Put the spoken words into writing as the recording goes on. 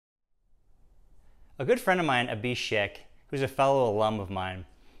A good friend of mine, Abhishek, who's a fellow alum of mine,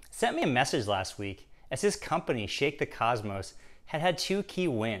 sent me a message last week as his company, Shake the Cosmos, had two key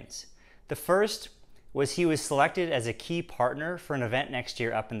wins. The first was he was selected as a key partner for an event next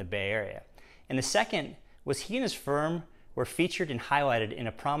year up in the Bay Area. And the second was he and his firm were featured and highlighted in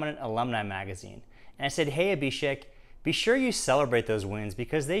a prominent alumni magazine. And I said, hey Abhishek, be sure you celebrate those wins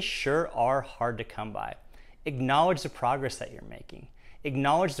because they sure are hard to come by. Acknowledge the progress that you're making.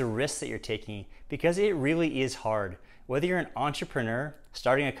 Acknowledge the risks that you're taking because it really is hard. Whether you're an entrepreneur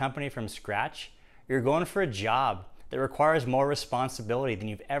starting a company from scratch, or you're going for a job that requires more responsibility than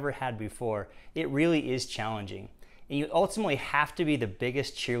you've ever had before, it really is challenging. And you ultimately have to be the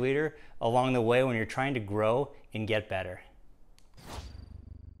biggest cheerleader along the way when you're trying to grow and get better.